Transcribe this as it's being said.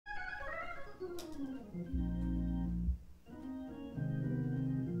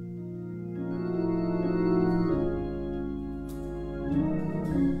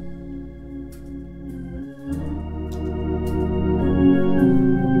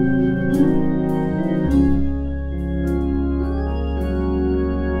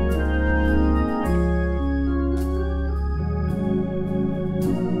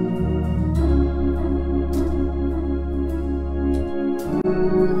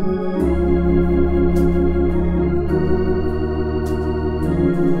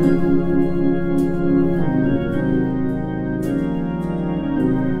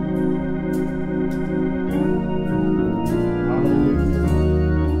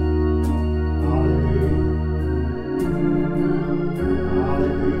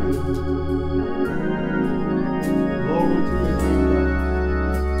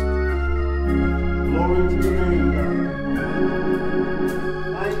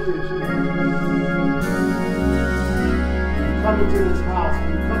you, Jesus. We've come into this house.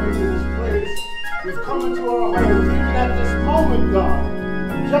 We've come into this place. We've come into our homes, even at this moment, God,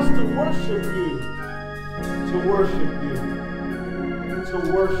 just to worship you. To worship you. To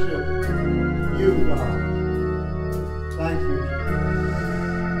worship you, God. Thank you,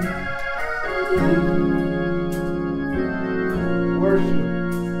 Jesus. Worship.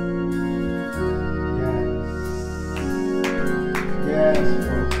 Yes,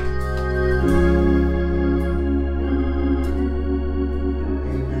 Lord.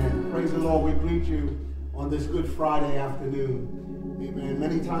 Amen. Praise the Lord. We greet you on this Good Friday afternoon. Amen.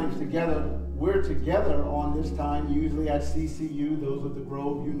 Many times together, we're together on this time, usually at CCU. Those of the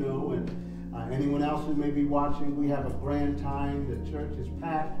Grove, you know, and anyone else who may be watching, we have a grand time. The church is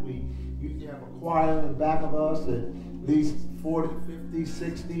packed. We usually have a choir in the back of us, at least 40, 50,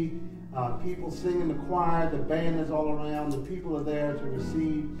 60 people singing the choir. The band is all around. The people are there to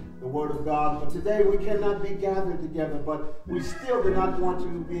receive the Word of God. But today we cannot be gathered together, but we still do not want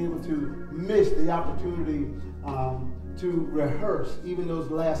to be able to miss the opportunity to rehearse even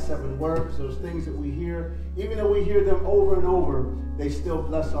those last 7 words, those things that we hear. Even though we hear them over and over, they still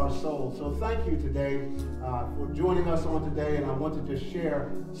bless our soul. So thank you today for joining us on today, and I want to just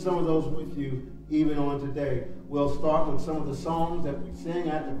share some of those with you even on today. We'll start with some of the songs that we sing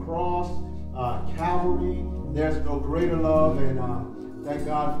at the cross, Calvary, There's No Greater Love, and thank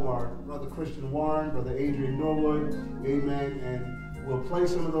God for our brother Christian Warren, brother Adrian Norwood, amen. And we'll play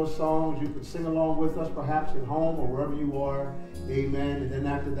some of those songs. You can sing along with us, perhaps at home or wherever you are, amen. And then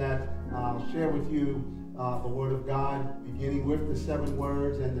after that, I'll share with you the Word of God, beginning with the 7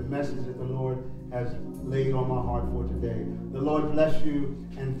 words and the message that the Lord has laid on my heart for today. The Lord bless you,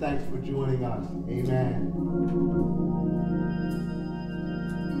 and thanks for joining us. Amen.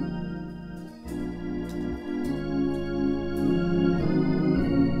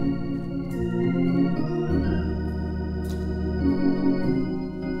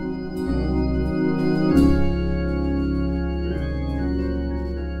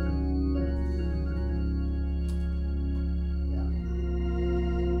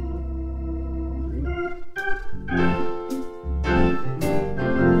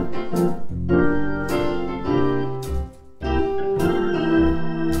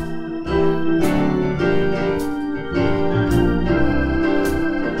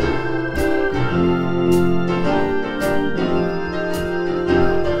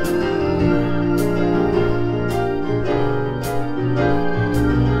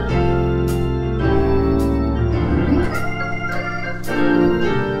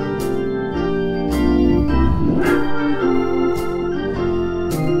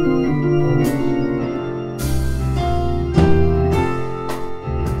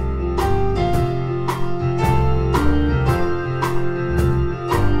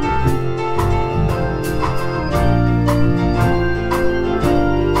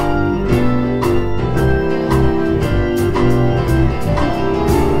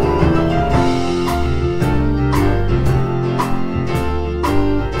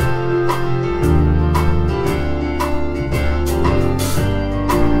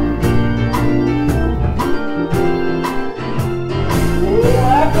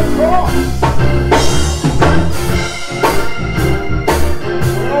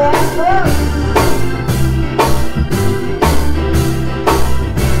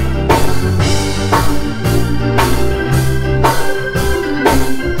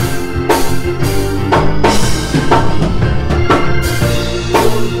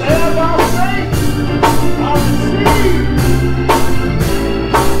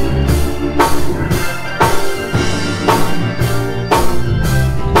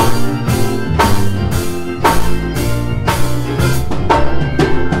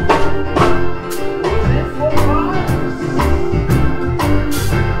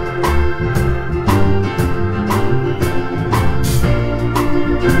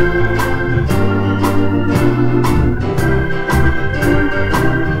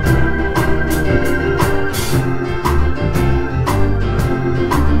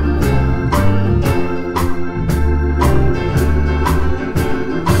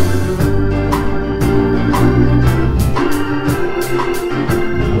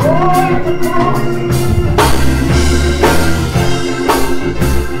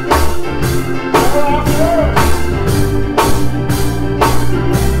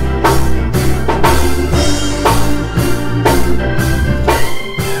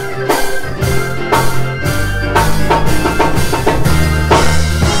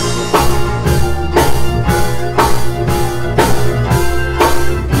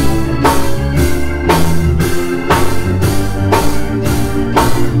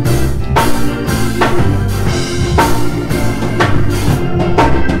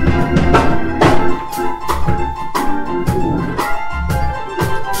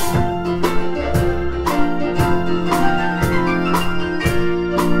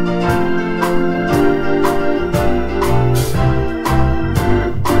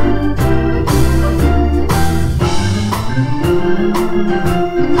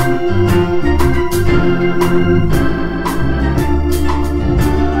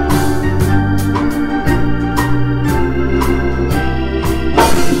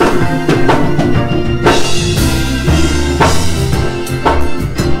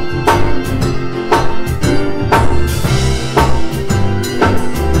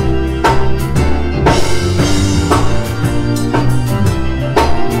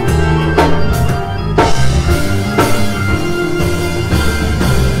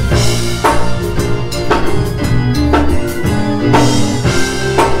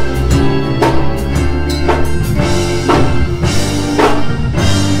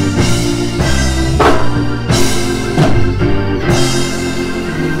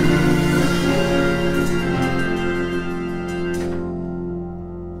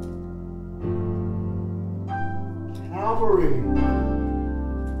 Calvary.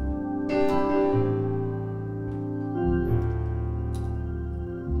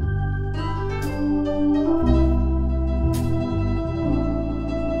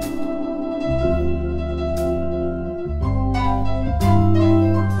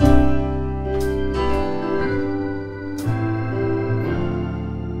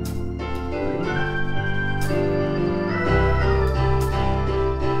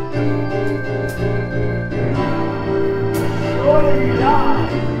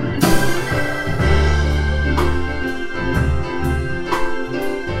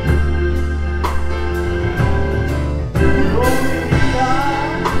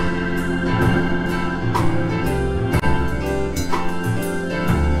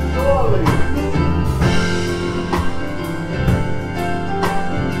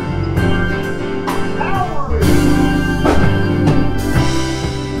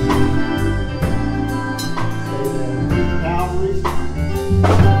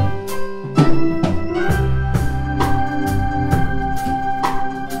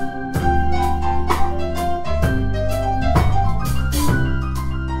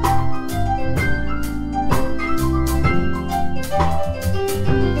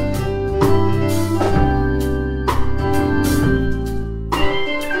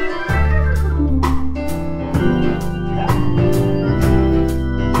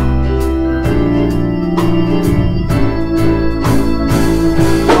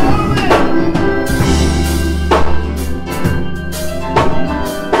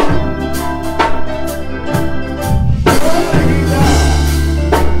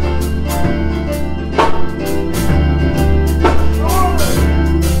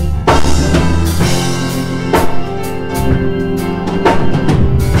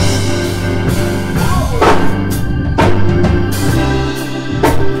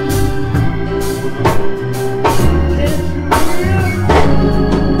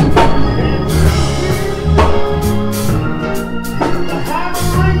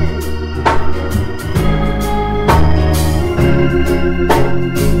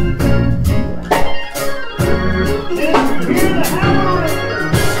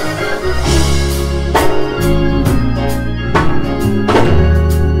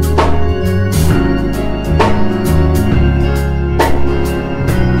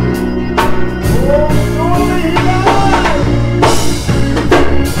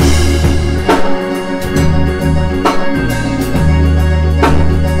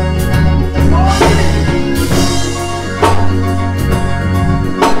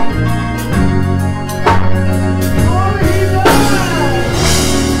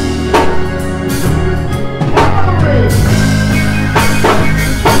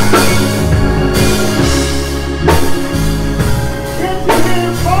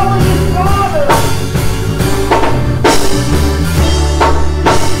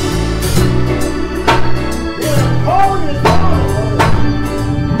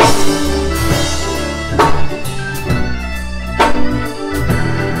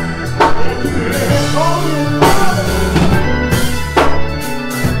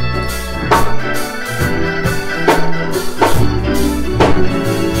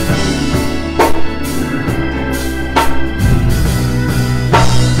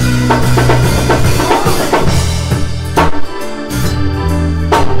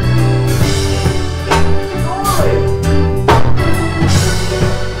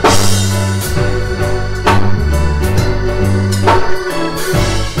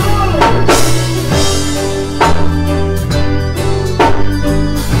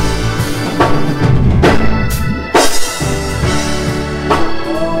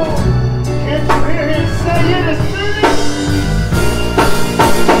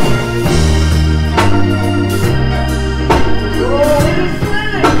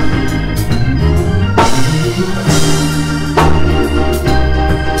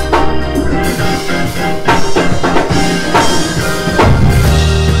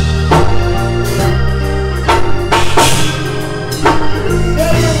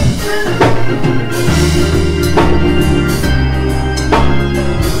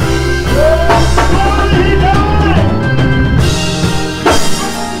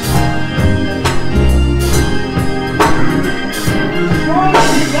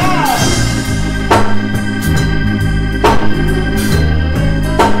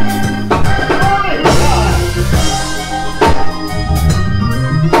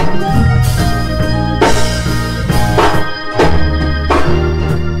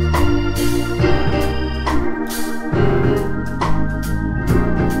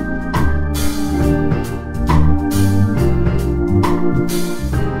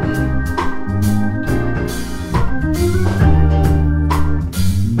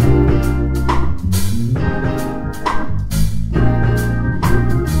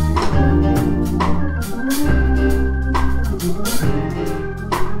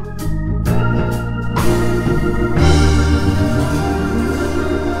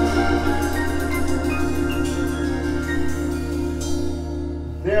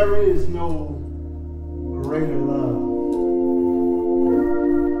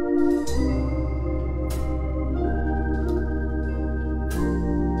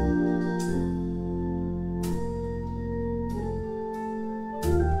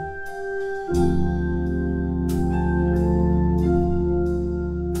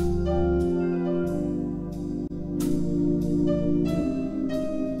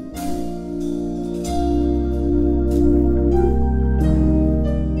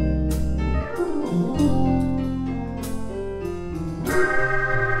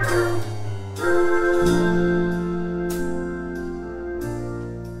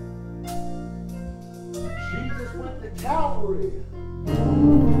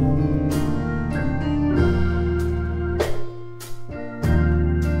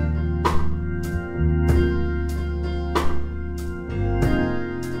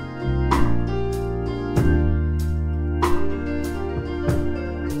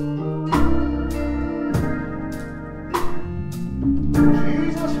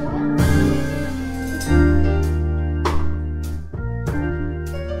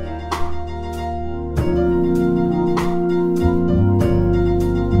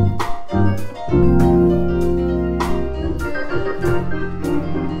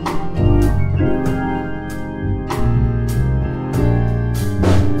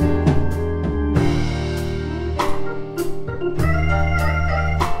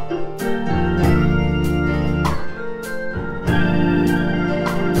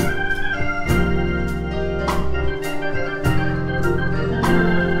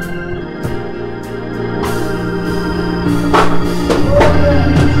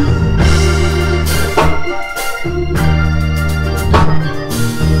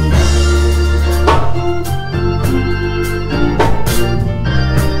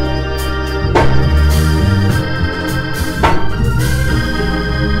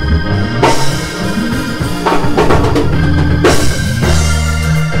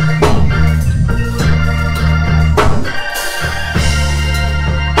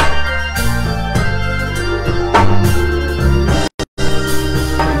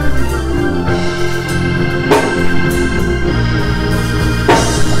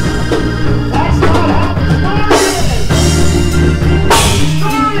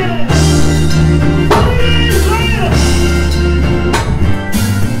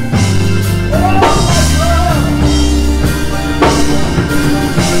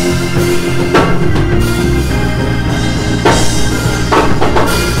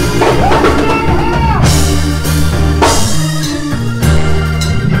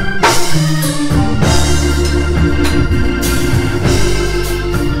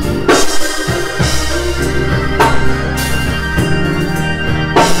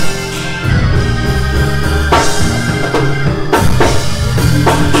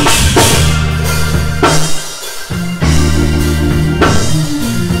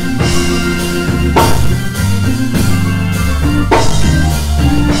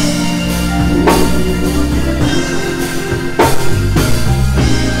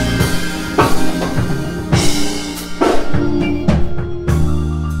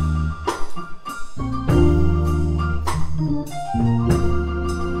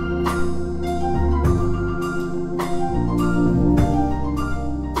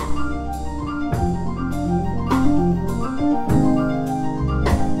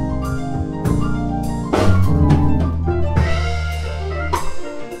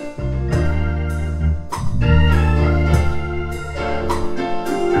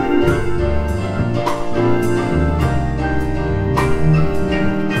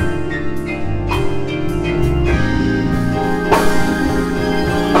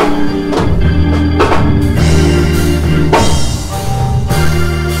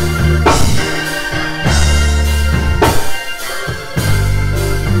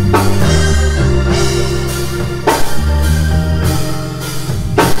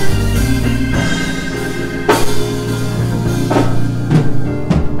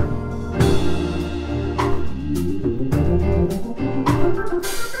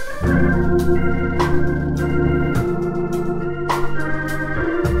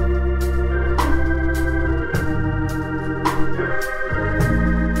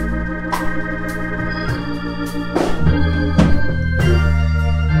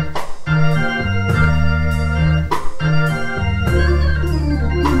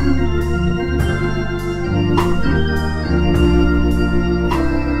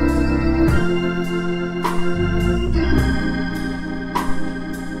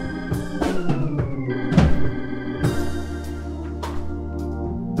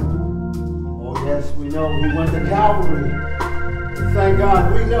 Thank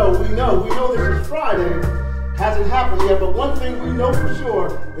God. We know this is Friday. Hasn't happened yet, but one thing we know for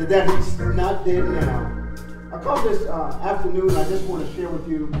sure is that he's not dead now. I come this afternoon, I just want to share with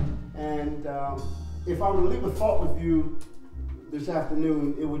you, and if I were to leave a thought with you this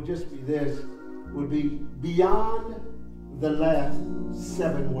afternoon, it would just be this, would be beyond the last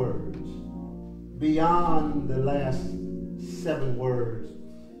 7 words. Beyond the last 7 words.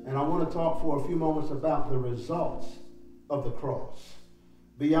 And I want to talk for a few moments about the results of the cross.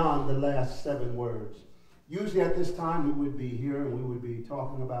 Beyond the last 7 words. Usually at this time we would be here and we would be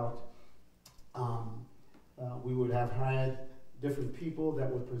talking about, we would have had different people that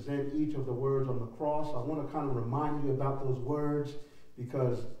would present each of the words on the cross. I want to kind of remind you about those words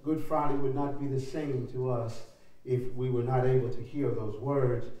because Good Friday would not be the same to us if we were not able to hear those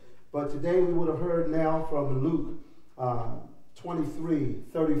words. But today we would have heard now from Luke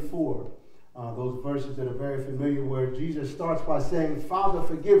 23:34, those verses that are very familiar where Jesus starts by saying, Father,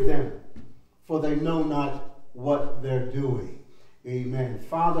 forgive them, for they know not what they're doing. Amen.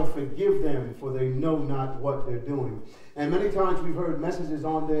 Father, forgive them, for they know not what they're doing. And many times we've heard messages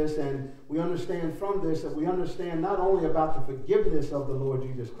on this, and we understand from this that we understand not only about the forgiveness of the Lord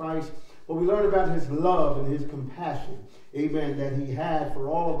Jesus Christ, but we learn about his love and his compassion, amen, that he had for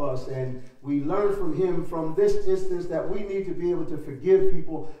all of us. And we learn from him from this instance that we need to be able to forgive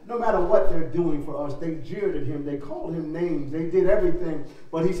people no matter what they're doing for us. They jeered at him. They called him names. They did everything.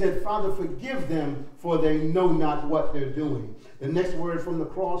 But he said, Father, forgive them, for they know not what they're doing. The next word from the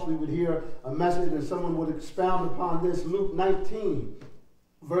cross, we would hear a message and someone would expound upon this. Luke 19,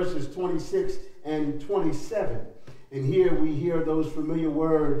 verses 26 and 27. And here we hear those familiar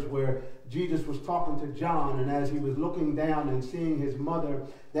words where Jesus was talking to John, and as he was looking down and seeing his mother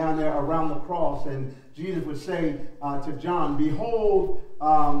down there around the cross, and Jesus would say to John, behold,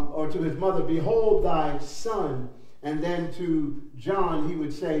 or to his mother, behold thy son. And then to John, he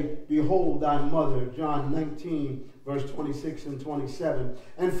would say, behold thy mother. John 19, verse 26 and 27.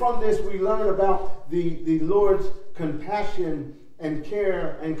 And from this, we learn about the Lord's compassion and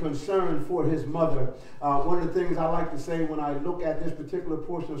care and concern for his mother. One of the things I like to say when I look at this particular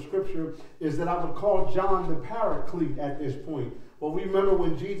portion of Scripture is that I would call John the paraclete at this point. Well, we remember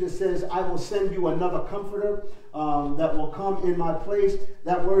when Jesus says, I will send you another comforter that will come in my place.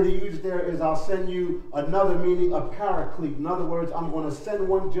 That word he used there is I'll send you another, meaning a paraclete. In other words, I'm going to send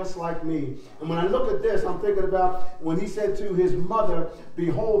one just like me. And when I look at this, I'm thinking about when he said to his mother,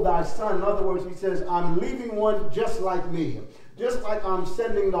 behold thy son. In other words, he says, I'm leaving one just like me. Just like I'm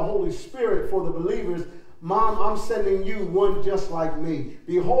sending the Holy Spirit for the believers, Mom, I'm sending you one just like me.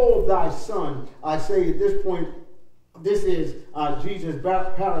 Behold thy son. I say at this point, this is Jesus'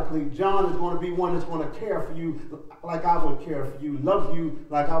 paraclete. John is going to be one that's going to care for you like I would care for you, love you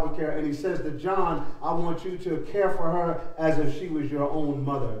like I would care. And he says to John, I want you to care for her as if she was your own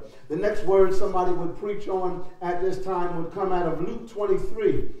mother. The next word somebody would preach on at this time would come out of Luke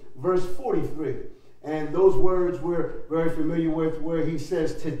 23, verse 43. And those words we're very familiar with where he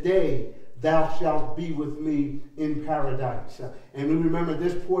says, today thou shalt be with me in paradise. And we remember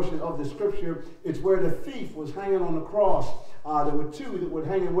this portion of the scripture. It's where the thief was hanging on the cross. There were 2 that were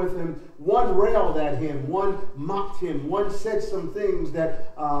hanging with him. One railed at him. One mocked him. One said some things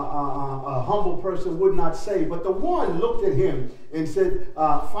that a humble person would not say. But the one looked at him and said,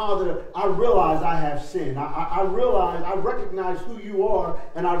 Father, I realize I have sinned. I realize, I recognize who you are,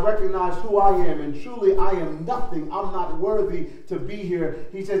 and I recognize who I am. And truly, I am nothing. I'm not worthy to be here.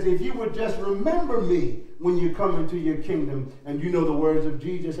 He says, if you would just remember me when you come into your kingdom. And you know the words of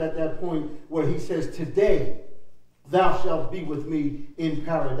Jesus at that point where he says, today thou shalt be with me in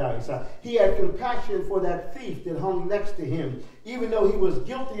paradise. He had compassion for that thief that hung next to him. Even though he was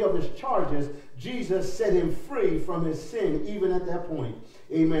guilty of his charges, Jesus set him free from his sin even at that point.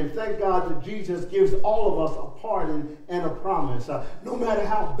 Amen. Thank God that Jesus gives all of us a pardon and a promise. No matter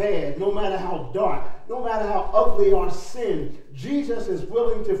how bad, no matter how dark, no matter how ugly our sin, Jesus is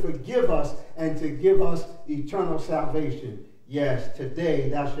willing to forgive us and to give us eternal salvation. Yes, today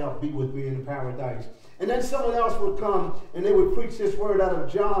thou shalt be with me in paradise. And then someone else would come and they would preach this word out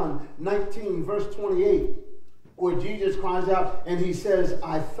of John 19, verse 28, where Jesus cries out and he says,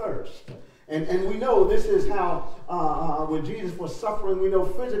 I thirst. And we know this is how, when Jesus was suffering, we know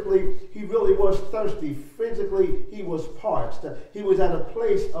physically he really was thirsty. Physically, he was parched. He was at a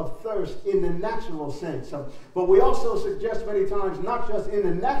place of thirst in the natural sense. But we also suggest many times, not just in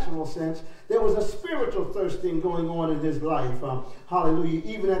the natural sense, there was a spiritual thirsting going on in his life. Hallelujah.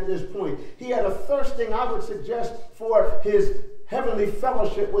 Even at this point, he had a thirsting, I would suggest, for his heavenly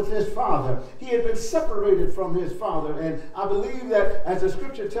fellowship with his Father. He had been separated from his Father. And I believe that as the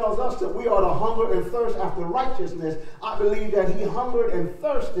scripture tells us that we ought to hunger and thirst after righteousness, I believe that he hungered and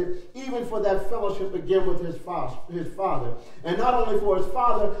thirsted even for that fellowship again with his Father. And not only for his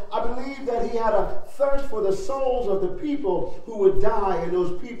Father, I believe that he had a thirst for the souls of the people who would die and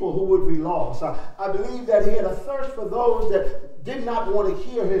those people who would be lost. I believe that he had a thirst for those that did not want to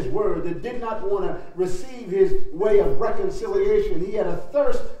hear his word, that did not want to receive his way of reconciliation. He had a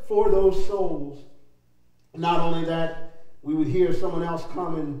thirst for those souls. Not only that, we would hear someone else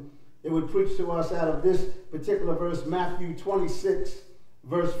come and they would preach to us out of this particular verse, Matthew 26,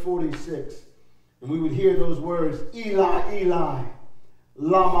 verse 46. And we would hear those words, Eli, Eli,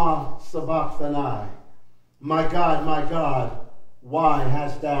 lama sabachthani. My God, why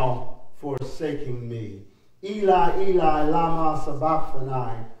hast thou forsaken me? Eli, Eli, lama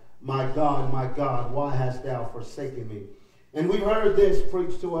sabachthani. My God, why hast thou forsaken me? And we've heard this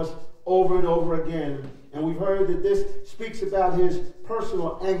preached to us over and over again. And we've heard that this speaks about his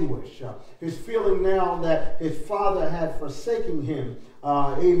personal anguish, his feeling now that his Father had forsaken him.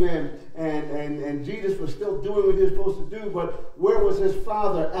 Amen. And Jesus was still doing what he was supposed to do, but where was his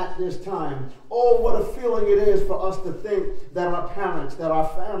Father at this time? Oh, what a feeling it is for us to think that our parents, that our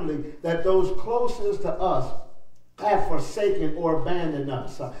family, that those closest to us have forsaken or abandoned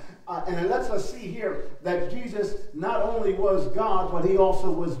us. And it lets us see here that Jesus not only was God, but he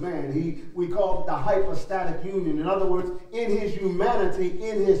also was man. We call it the hypostatic union. In other words, in his humanity,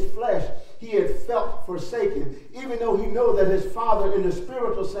 in his flesh, he had felt forsaken. Even though he knew that his Father, in the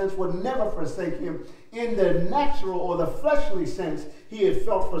spiritual sense, would never forsake him, in the natural or the fleshly sense, he had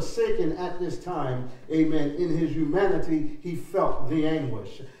felt forsaken at this time. Amen. In his humanity, he felt the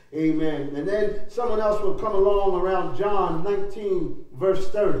anguish. Amen. And then someone else will come along around John 19, verse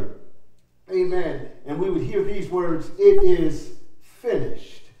 30. Amen. And we would hear these words, it is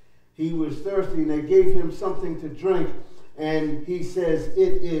finished. He was thirsty and they gave him something to drink. And he says,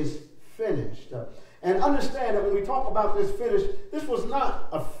 it is finished. And understand that when we talk about this finish, this was not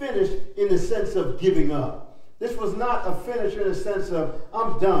a finish in the sense of giving up. This was not a finish in a sense of,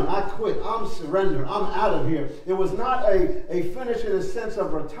 I'm done, I quit, I'm surrendered, I'm out of here. It was not a finish in a sense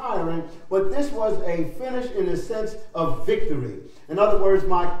of retiring, but this was a finish in a sense of victory. In other words,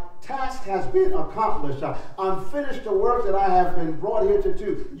 my task has been accomplished. I'm finished the work that I have been brought here to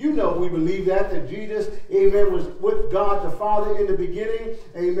do. You know we believe that Jesus, amen, was with God the Father in the beginning,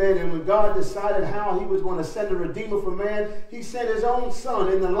 amen, and when God decided how he was going to send a Redeemer for man, he sent his own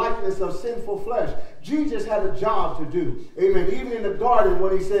Son in the likeness of sinful flesh. Jesus had a job to do, amen, even in the garden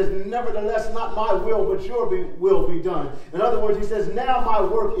when he says, nevertheless, not my will, but your will be done. In other words, he says, now my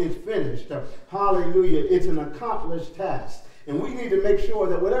work is finished. Hallelujah. It's an accomplished task. And we need to make sure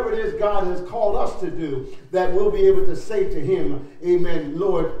that whatever it is God has called us to do, that we'll be able to say to him, amen,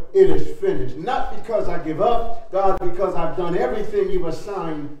 Lord, it is finished. Not because I give up, God, because I've done everything you've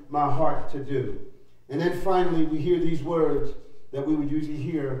assigned my heart to do. And then finally, we hear these words that we would usually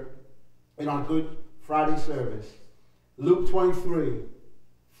hear in our Good Friday service. Luke 23,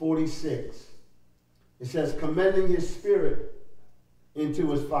 46. It says, commending his spirit into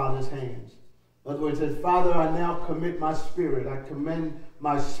his Father's hands. In other words, it says, Father, I now commit my spirit. I commend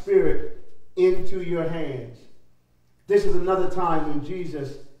my spirit into your hands. This is another time when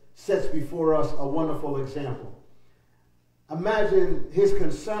Jesus sets before us a wonderful example. Imagine his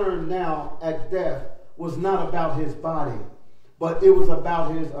concern now at death was not about his body, but it was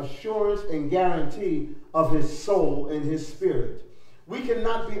about his assurance and guarantee of his soul and his spirit. We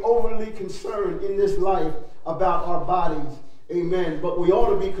cannot be overly concerned in this life about our bodies. Amen. But we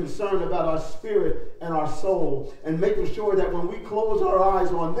ought to be concerned about our spirit and our soul and making sure that when we close our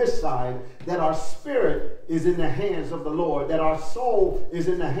eyes on this side, that our spirit is in the hands of the Lord, that our soul is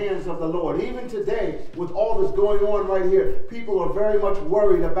in the hands of the Lord. Even today, with all that's going on right here, people are very much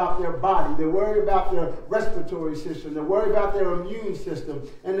worried about their body. They're worried about their respiratory system. They're worried about their immune system.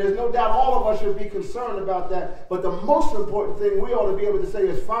 And there's no doubt all of us should be concerned about that. But the most important thing we ought to be able to say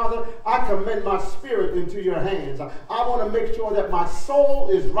is, Father, I commend my spirit into your hands. I want to make sure sure that my soul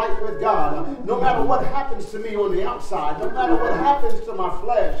is right with God. No matter what happens to me on the outside, no matter what happens to my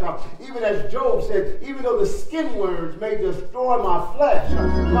flesh, even as Job said, even though the skin worms may destroy my flesh,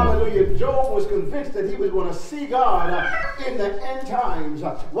 hallelujah, Job was convinced that he was going to see God in the end times.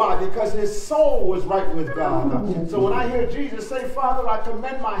 Why? Because his soul was right with God. So when I hear Jesus say, Father, I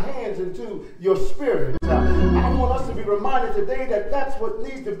commend my hands into your spirit, I want us to be reminded today that that's what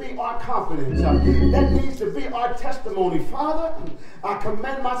needs to be our confidence. That needs to be our testimony. Father, I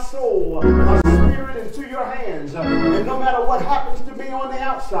commend my soul, my spirit into your hands. And no matter what happens to me on the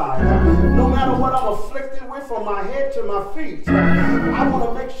outside, no matter what I'm afflicted with from my head to my feet, I want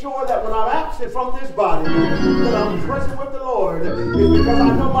to make sure that when I'm absent from this body, that I'm present with the Lord. It's because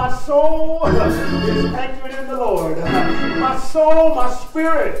I know my soul is anchored in the Lord. My soul, my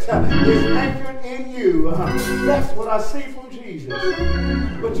spirit is anchored in you. That's what I see from Jesus.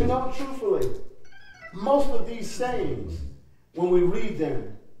 But you know, truthfully, most of these sayings, when we read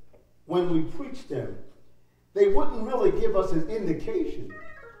them, when we preach them, they wouldn't really give us an indication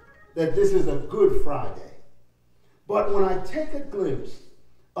that this is a Good Friday. But when I take a glimpse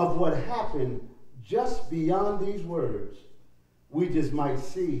of what happened just beyond these words, we just might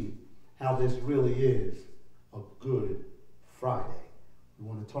see how this really is a Good Friday. We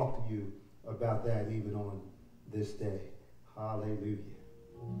want to talk to you about that even on this day. Hallelujah.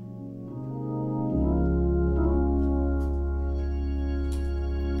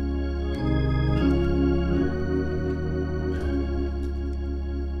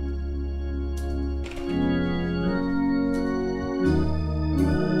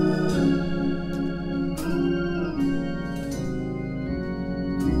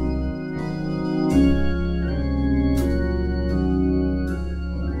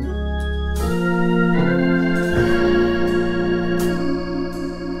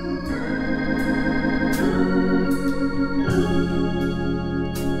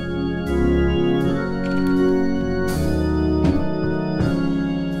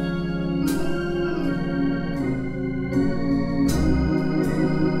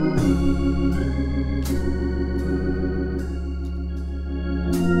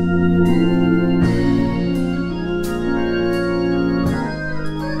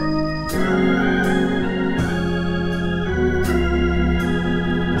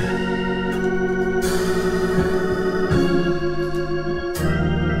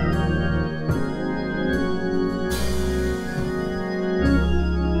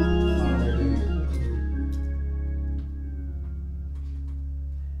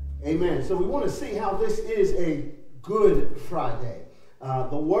 Amen. So we want to see how this is a Good Friday.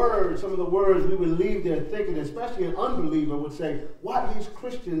 Some of the words we would leave there thinking, especially an unbeliever would say, why do these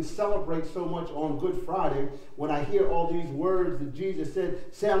Christians celebrate so much on Good Friday when I hear all these words that Jesus said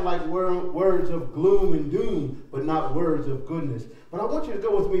sound like words of gloom and doom, but not words of goodness. But I want you to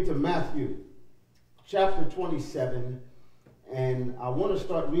go with me to Matthew chapter 27, and I want to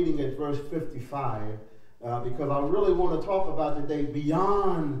start reading at verse 55 because I really want to talk about today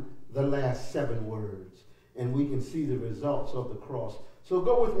beyond the last 7 words, and we can see the results of the cross. So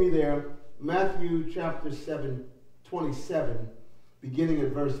go with me there, Matthew chapter 27, beginning at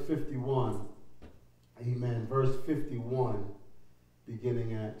verse 51. Amen. Verse 51,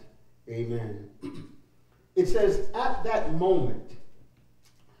 beginning at amen. It says, at that moment,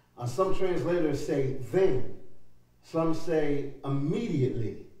 some translators say then, some say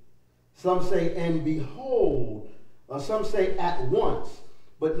immediately, some say and behold, some say at once.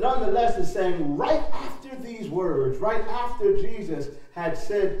 But nonetheless, it's saying right after these words, right after Jesus had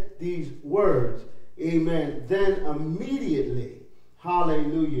said these words, amen, then immediately,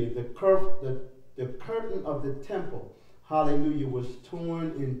 hallelujah, the curtain of the temple, hallelujah, was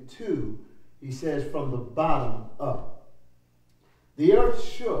torn in two, he says, from the bottom up. The earth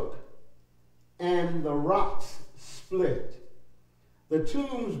shook and the rocks split. The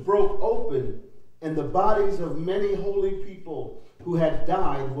tombs broke open and the bodies of many holy people who had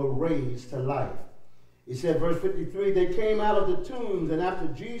died were raised to life. He said, verse 53, they came out of the tombs, and after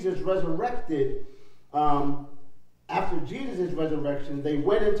Jesus' resurrection, they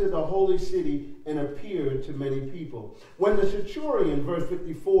went into the holy city and appeared to many people. When the centurion, verse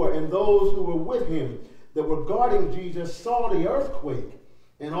 54, and those who were with him that were guarding Jesus saw the earthquake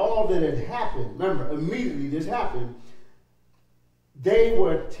and all that had happened, remember, immediately this happened, they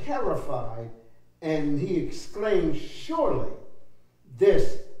were terrified, and he exclaimed, surely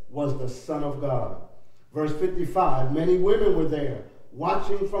this was the Son of God. Verse 55, many women were there,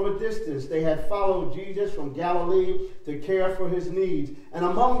 watching from a distance. They had followed Jesus from Galilee to care for his needs. And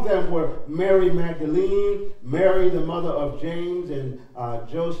among them were Mary Magdalene, Mary the mother of James and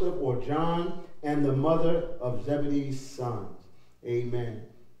Joseph or John, and the mother of Zebedee's sons. Amen.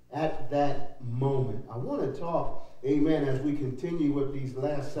 At that moment, I want to talk, amen, as we continue with these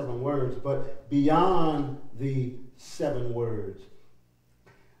last 7 words, but beyond the 7 words.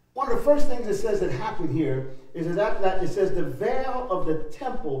 One of the first things it says that happened here is that it says the veil of the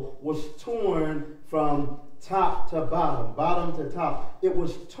temple was torn from top to bottom, bottom to top. It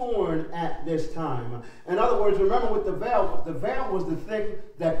was torn at this time. In other words, remember with the veil was the thing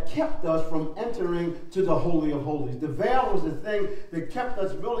that kept us from entering to the Holy of Holies. The veil was the thing that kept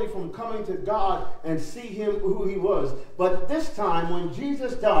us really from coming to God and see him who he was. But this time when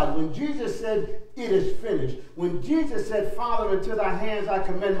Jesus died, when Jesus said, it is finished. When Jesus said, Father, into thy hands I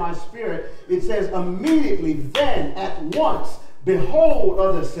commend my spirit, it says immediately then at once, behold,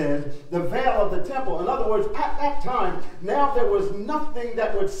 others said, the veil of the temple. In other words, at that time, now there was nothing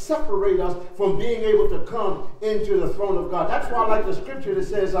that would separate us from being able to come into the throne of God. That's why I like the scripture that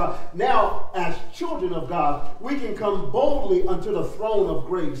says, now as children of God, we can come boldly unto the throne of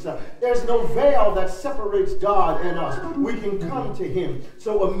grace. There's no veil that separates God and us. We can come to him.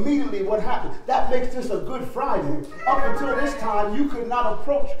 So immediately what happened? That makes this a Good Friday. Up until this time, you could not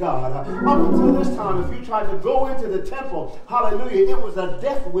approach God. Up until this time, if you tried to go into the temple, hallelujah, it was a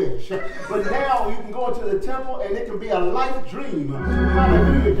death wish. But now you can go into the temple and it can be a life dream.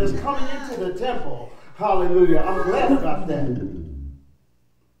 Hallelujah, just coming into the temple. Hallelujah, I'm glad about that.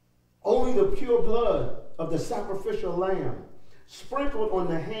 Only the pure blood of the sacrificial lamb sprinkled on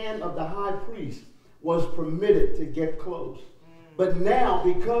the hand of the high priest was permitted to get close. But now,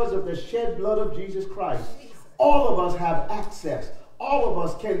 because of the shed blood of Jesus Christ, all of us have access. All of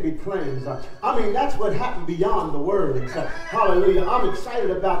us can be cleansed. I mean, that's what happened beyond the words. Hallelujah. I'm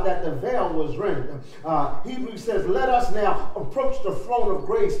excited about that. The veil was rent. Hebrews says, let us now approach the throne of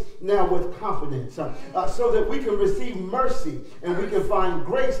grace now with confidence so that we can receive mercy and we can find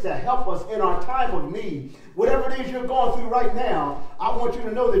grace to help us in our time of need. Whatever it is you're going through right now, I want you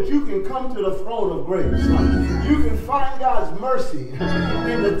to know that you can come to the throne of grace. You can find God's mercy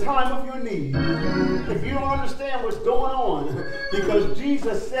in the time of your need. If you don't understand what's going on, because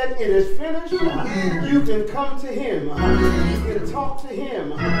Jesus said it is finished, you can come to him. You can talk to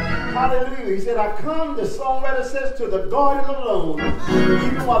him. Hallelujah. He said, I come, the songwriter says, to the garden alone,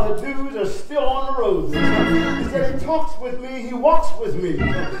 even while the dews are still on the roses. He said, he talks with me, he walks with me,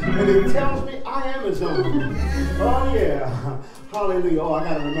 and he tells me I am his own. Oh, yeah. Hallelujah. Oh, I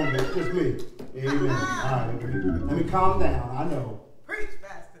got to remember, it's just me. Amen. All right, let me calm down. I know. Preach,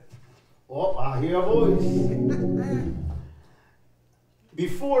 Pastor. Oh, I hear a voice.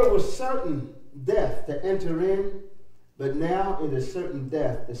 Before it was certain death to enter in, but now it is certain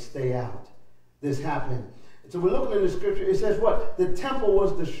death to stay out. This happened. So we're looking in the scripture. It says what? The temple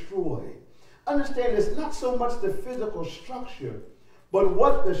was destroyed. Understand this, not so much the physical structure, but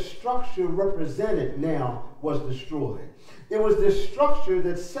what the structure represented now was destroyed. It was the structure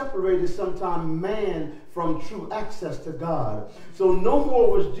that separated sometime man from true access to God. So no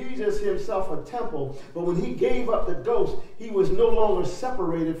more was Jesus himself a temple, but when he gave up the ghost, he was no longer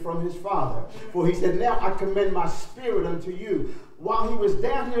separated from his Father. For he said, now I commend my spirit unto you. While he was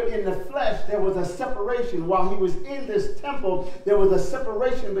down here in the flesh, there was a separation. While he was in this temple, there was a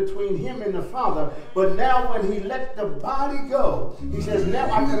separation between him and the Father. But now when he let the body go, he says,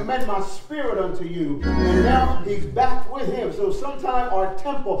 now I commend my spirit unto you. And now he's back with him. So sometimes our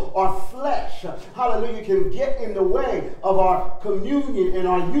temple, our flesh, hallelujah, can get in the way of our communion and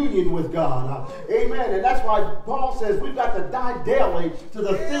our union with God. Amen. And that's why Paul says we've got to die daily to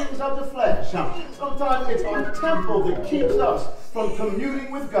the things of the flesh. Sometimes it's our temple that keeps us from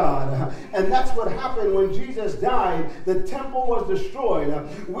communing with God. And that's what happened when Jesus died. The temple was destroyed.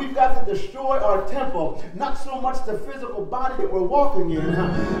 We've got to destroy our temple. Not so much the physical body that we're walking in,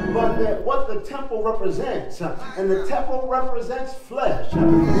 but what the temple represents. And the temple represents flesh.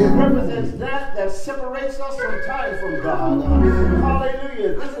 It represents that separates us from time from God.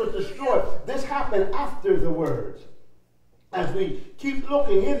 Hallelujah. This was destroyed. This happened after the words. As we keep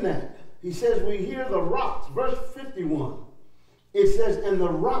looking in that, he says we hear the rocks. Verse 51. It says, and the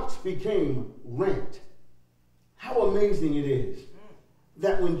rocks became rent. How amazing it is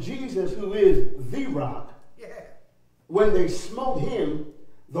that when Jesus, who is the rock, when they smote him,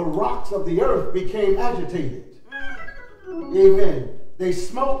 the rocks of the earth became agitated. Amen. They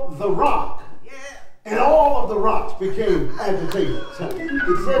smote the rock, and all of the rocks became agitated.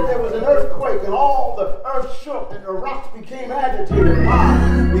 It said there was an earthquake and all the earth shook and the rocks became agitated.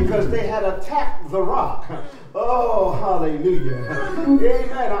 Why? Because they had attacked the rock. Oh, hallelujah.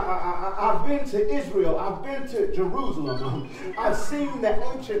 Amen. I've been to Israel. I've been to Jerusalem. I've seen the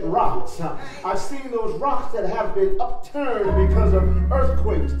ancient rocks. I've seen those rocks that have been upturned because of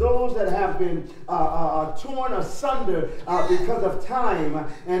earthquakes. Those that have been torn asunder because of time.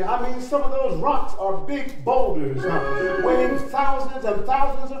 And I mean, some of those rocks are big boulders weighing thousands and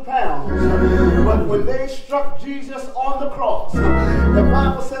thousands of pounds. But when they struck Jesus on the cross, the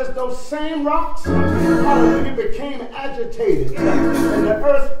Bible says those same rocks, hallelujah, became agitated and the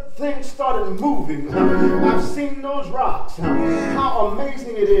earth things started moving. I've seen those rocks. How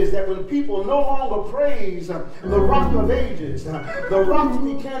amazing it is that when people no longer praise the rock of ages, the rocks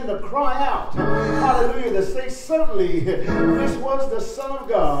began to cry out, hallelujah, to say certainly this was the Son of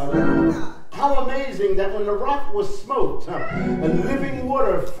God. How amazing that when the rock was smoked, and living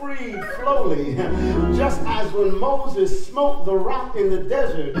water freed slowly, just as when Moses smote the rock in the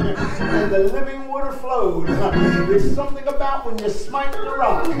desert and the living water flowed. There's something about when you smite the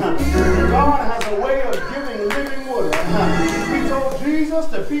rock. God has a way of giving living water. He told Jesus,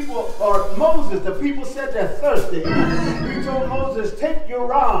 the people, or Moses, the people said they're thirsty. He told Moses, take your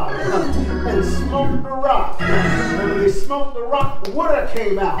rod and smoke the rock. And when they smoked the rock, water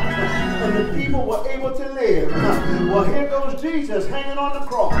came out. And the people were able to live. Well, here goes Jesus hanging on the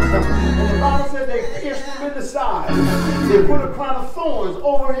cross. And the Bible said they pierced him in the side. They put a crown of thorns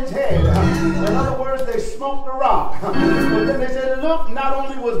over his head. In other words, they smoked the rock. But then they said, look, not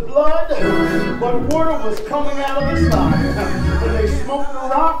only was blood, but water was coming out of his side. When they smoked the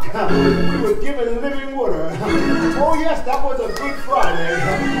rock, we were given living water. Oh yes, that was a Good Friday.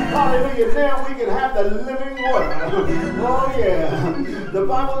 Hallelujah. Now we can have the living water. Oh yeah. The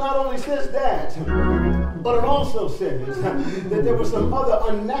Bible not only says that, but it also says that there were some other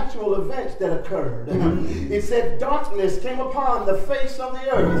unnatural events that occurred. It said darkness came upon the face of the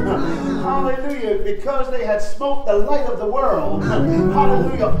earth. Hallelujah. Because they had smoked the light of the world.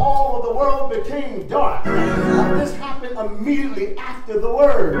 Hallelujah. All of the world became dark. This happened immediately after the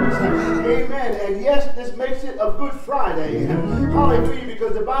words. Amen. And yes, this makes it a Good Friday. Hallelujah.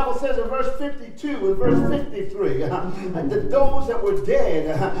 Because the Bible says in verse 52 and verse 53 that those that were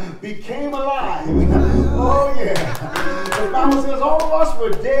dead became alive. Oh yeah. The Bible says all of us were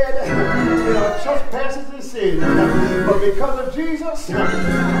dead in our trespasses and sins. But because of Jesus, we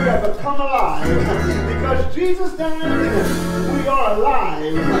have become alive. Because Jesus died, we are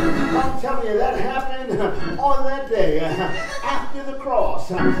alive. I'm telling you, that happened on that day. After the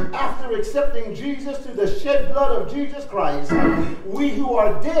cross, after accepting Jesus through the shed blood of Jesus Christ, we who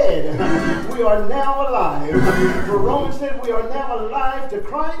are dead, we are now alive. For Romans said we are now alive to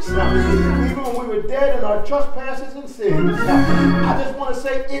Christ, even when we were dead in our trespasses and sins. I just want to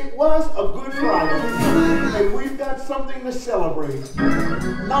say it was a Good Friday, and we've got something to celebrate.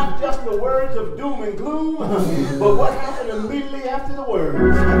 Not just the words of doom and gloom, but what happened immediately after the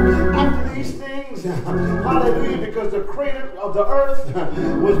words. After these things, hallelujah, because the creator of the earth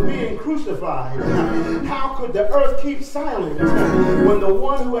was being crucified. How could the earth keep silent when the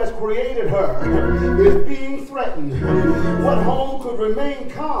one who has created her is being threatened? What home could remain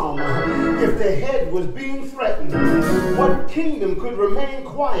calm if the head was being threatened? What kingdom could remain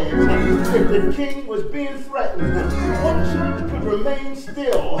quiet if the king was being threatened? What church could remain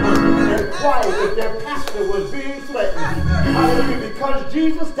still and quiet if their pastor was being threatened? Hallelujah. Because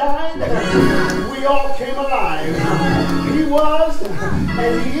Jesus died, we all came alive. He was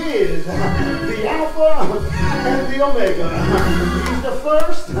and he is the Alpha and the Omega. He's the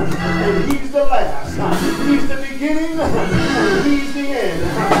first and he's the last. He's the beginning and he's the end.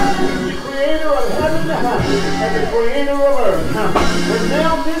 He's the creator of heaven and the creator of earth. And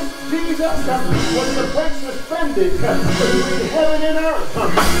now this Jesus was the place suspended between heaven and earth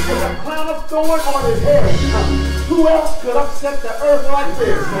with a crown of thorns on his head. Who else could upset the earth like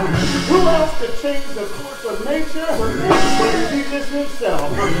this? Who else could change the course of nature but Jesus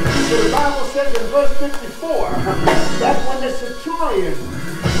himself? So the Bible says in verse 54 that when the centurion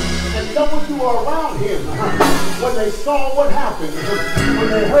and those who were around him, when they saw what happened, when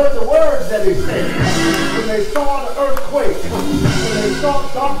they heard the words that he said, when they saw the earthquake, when they saw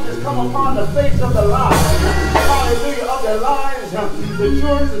darkness come upon the face of the lives, hallelujah, of their lives, the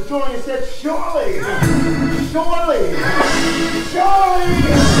centurion said, surely, surely, surely,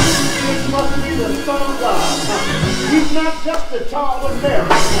 Jesus must be the Son of God. He's not just a child of Mary.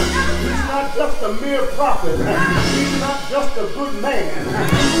 He's not just a mere prophet. He's not just a good man.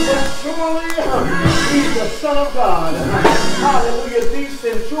 But surely he's the Son of God. Hallelujah. These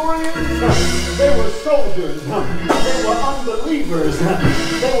centurions, they were soldiers. They were unbelievers.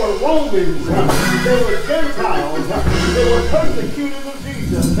 They were Romans. They were Gentiles. They were persecutors of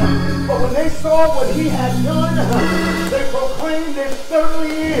Jesus. But when they saw what he had done, they proclaimed, this certainly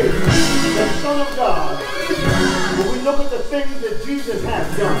is the Son of God. When we look at the things that Jesus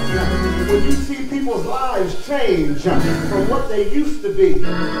has done, when you see people's lives change from what they used to be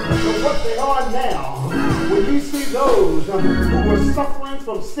to what they are now, when you see those who were suffering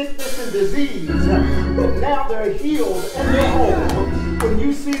from sickness and disease, but now they're healed and they're whole, when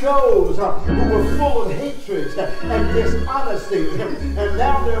you see those who were full of hatred and dishonesty, and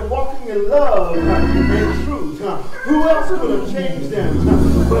now they're walking in love and truth, who else could have changed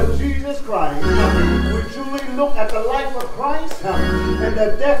them but Jesus Christ? We truly look at the life of Christ and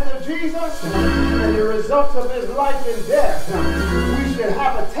the death of Jesus and the results of his life and death. We should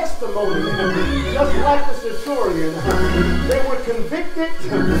have a testimony, just like the centurion. They were convicted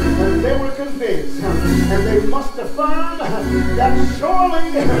and they were convinced, and they must affirm that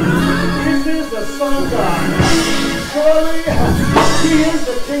surely this is the Son of God. Surely he is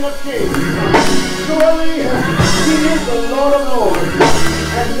the King of Kings. Surely he is the Lord of Lords.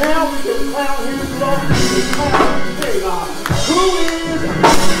 And now we can crown him Lord, we can crown him King. Who is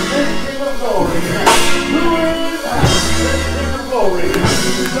this King of glory? Who is this King of glory?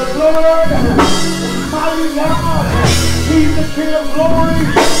 The Lord, the mighty God. He's the King of glory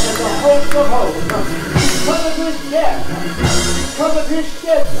and the host of hosts. Because of his death, because of his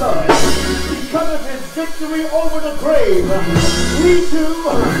shed blood, because of his victory over the grave, we too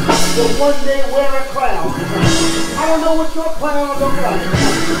will one day wear a crown. I don't know what your crown will look like.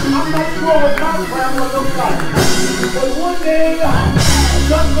 I'm not sure what my crown will look like. But one day,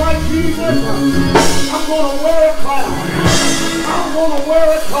 just like Jesus, I'm going to wear a crown. I'm going to wear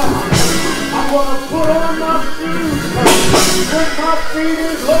a crown. I'm going to put on my shoes, put my feet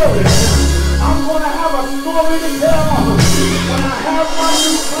in glory. I'm going to have a story to tell when I have my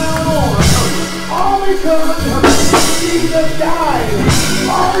new crown on. All because Jesus died.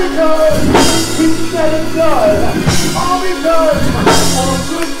 All because he said it done. All because on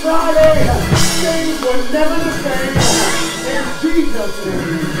Good Friday, things were never the same. In Jesus'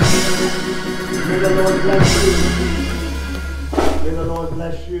 name. May the Lord bless you. May the Lord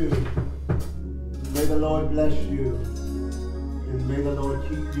bless you. May the Lord bless you. And may the Lord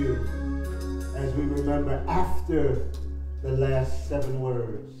keep you. As we remember, after the last 7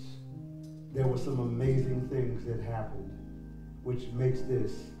 words, there were some amazing things that happened, which makes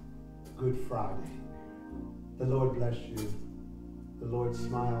this Good Friday. The Lord bless you. The Lord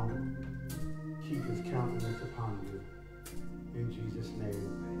smile, keep his countenance upon you. In Jesus' name,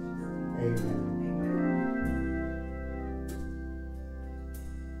 amen.